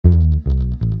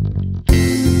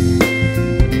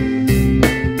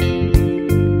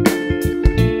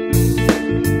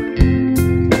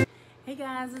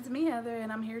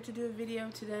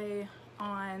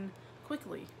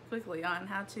quickly on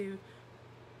how to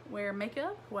wear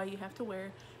makeup while you have to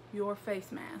wear your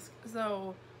face mask.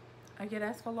 So I get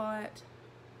asked a lot,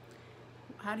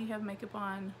 how do you have makeup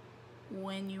on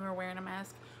when you are wearing a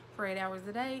mask for 8 hours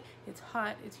a day? It's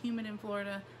hot, it's humid in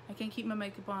Florida. I can't keep my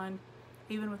makeup on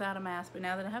even without a mask, but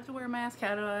now that I have to wear a mask,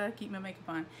 how do I keep my makeup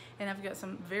on? And I've got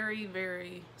some very,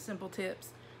 very simple tips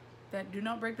that do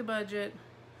not break the budget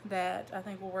that I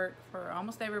think will work for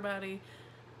almost everybody.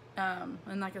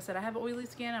 And like I said, I have oily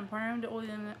skin, I'm prone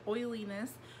to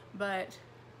oiliness, but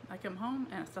I come home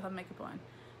and I still have makeup on.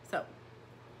 So,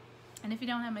 and if you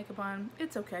don't have makeup on,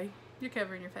 it's okay. You're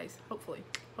covering your face, hopefully.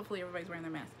 Hopefully everybody's wearing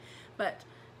their mask. But,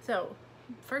 so,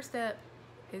 first step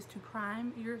is to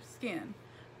prime your skin.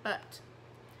 But,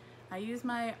 I use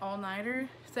my all-nighter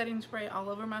setting spray all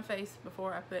over my face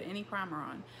before I put any primer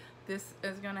on. This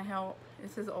is going to help.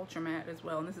 This is ultra matte as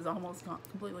well, and this is almost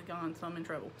completely gone, so I'm in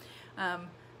trouble.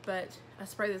 But I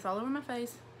spray this all over my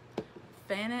face,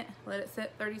 fan it, let it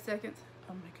set 30 seconds.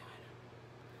 Oh my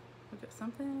god. Look at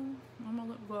something on my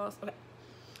lip gloss. Okay.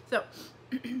 So,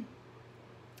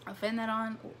 I'll fan that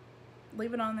on,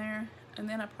 leave it on there, and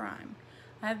then I prime.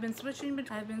 I've been switching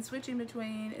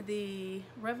between the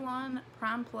Revlon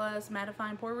Prime Plus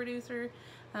Mattifying Pore Reducer.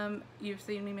 You've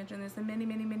seen me mention this in many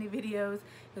videos.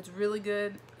 It's really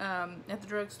good at the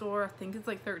drugstore. I think it's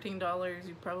like $13.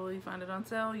 You probably find it on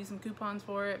sale. Use some coupons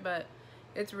for it, but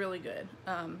it's really good.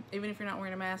 Even if you're not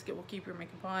wearing a mask, it will keep your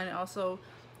makeup on. It also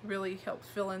really helps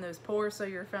fill in those pores so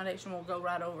your foundation will go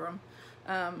right over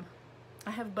them. I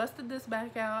have busted this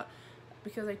back out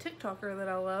because a TikToker that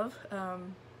I love,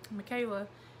 Michaela,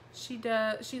 she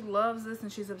loves this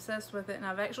and she's obsessed with it, and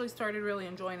I've actually started really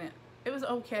enjoying it. It was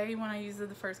okay when I used it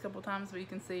the first couple times, but you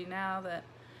can see now that,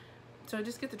 so I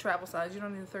just get the travel size. You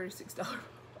don't need the $36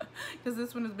 because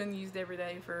this one has been used every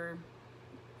day for,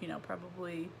 you know,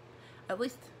 probably at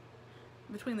least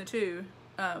between the two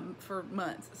for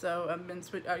months. So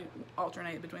I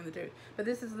alternate between the two. But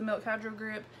this is the Milk Hydro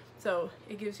Grip, so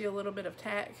it gives you a little bit of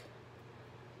tack.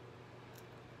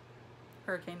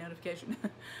 Hurricane notification.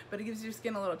 But it gives your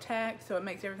skin a little tack, so it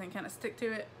makes everything kind of stick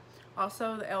to it.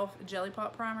 Also, the e.l.f. Jelly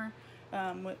Pop Primer,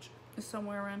 which is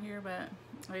somewhere around here, but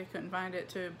I couldn't find it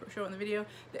to show it in the video.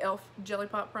 The e.l.f. Jelly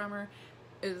Pop Primer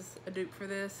is a dupe for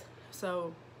this,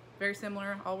 so very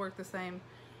similar, all work the same.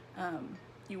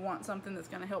 You want something that's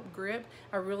going to help grip.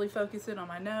 I really focus it on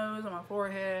my nose, on my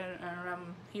forehead, and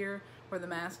around here where the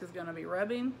mask is going to be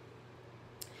rubbing.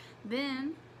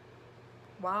 Then,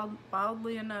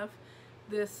 wildly enough,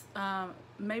 this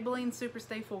Maybelline Super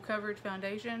Stay Full Coverage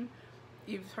Foundation.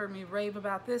 You've heard me rave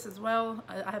about this as well.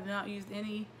 I have not used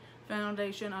any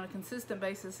foundation on a consistent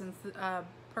basis since I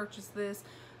purchased this.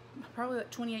 Probably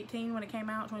like 2018 when it came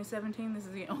out, 2017. This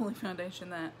is the only foundation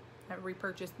that I've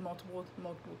repurchased multiple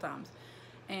times.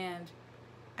 And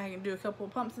I can do a couple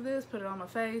of pumps of this, put it on my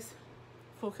face,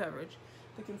 full coverage.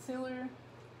 The concealer,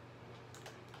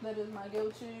 that is my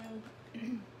go-to.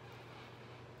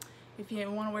 If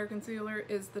you want to wear concealer,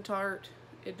 is the Tarte.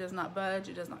 It does not budge,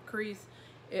 it does not crease.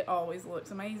 It always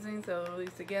looks amazing. So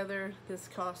these together, this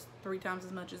costs 3 times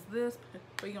as much as this, but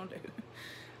what are you gonna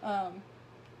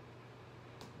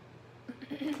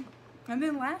do? And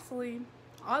then lastly,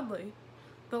 oddly,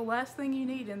 the last thing you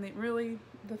need, and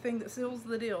the thing that seals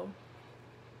the deal,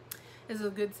 is a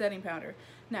good setting powder.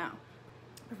 Now,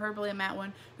 preferably a matte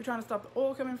one. You're trying to stop the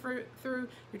oil coming through.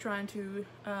 You're trying to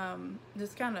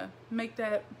just kind of make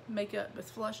that makeup as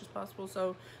flush as possible,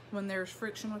 so when there's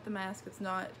friction with the mask, it's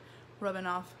not rubbing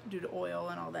off due to oil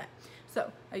and all that.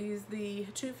 So I use the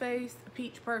Too Faced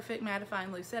Peach Perfect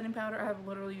Mattifying Loose Setting Powder. I have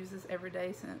literally used this every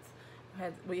day since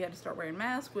we had to start wearing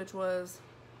masks, which was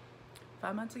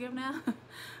 5 months ago now.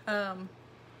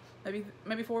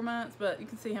 maybe 4 months, but you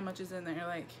can see how much is in there.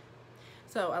 Like,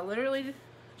 so I literally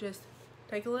just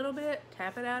take a little bit,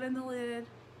 tap it out in the lid.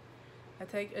 I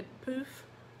take a poof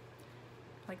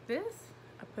like this,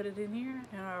 I put it in here,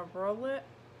 and I roll it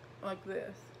like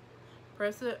this.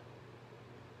 Press it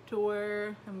to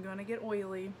where I'm gonna get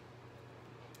oily,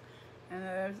 and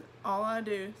that's all I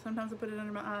do. Sometimes I put it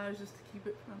under my eyes just to keep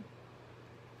it from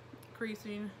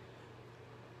creasing.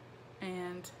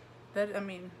 And that, I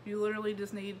mean, you literally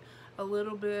just need a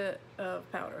little bit of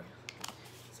powder.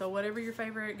 So whatever your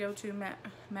favorite go-to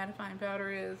mattifying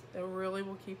powder is, it really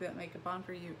will keep that makeup on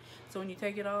for you. So when you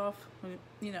take it off,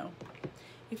 you know,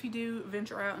 if you do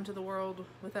venture out into the world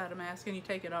without a mask and you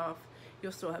take it off,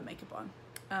 you'll still have makeup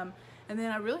on. And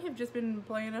then I really have just been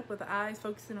playing up with the eyes,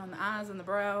 focusing on the eyes and the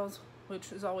brows,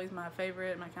 which is always my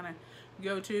favorite. My kind of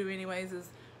go-to anyways is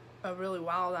a really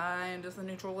wild eye and just a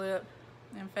neutral lip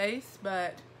and face.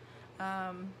 But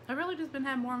I've really just been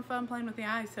having more fun playing with the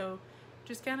eyes. So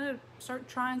just kind of start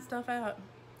trying stuff out.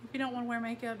 If you don't want to wear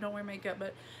makeup, don't wear makeup.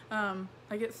 But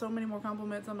I get so many more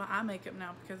compliments on my eye makeup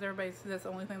now because everybody says that's the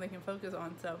only thing they can focus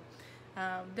on. So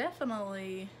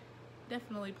definitely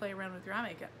play around with your eye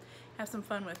makeup. Have some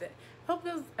fun with it. Hope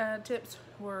those tips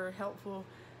were helpful.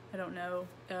 I don't know.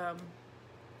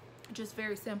 Just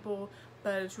very simple,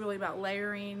 but it's really about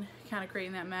layering, kind of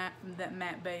creating that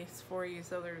matte base for you,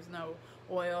 so there's no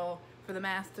oil for the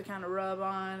mask to kind of rub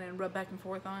on and rub back and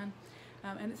forth on.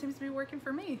 And it seems to be working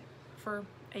for me for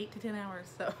 8 to 10 hours.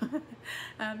 So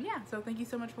yeah, so thank you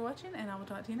so much for watching, and I will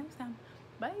talk to you next time.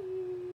 Bye.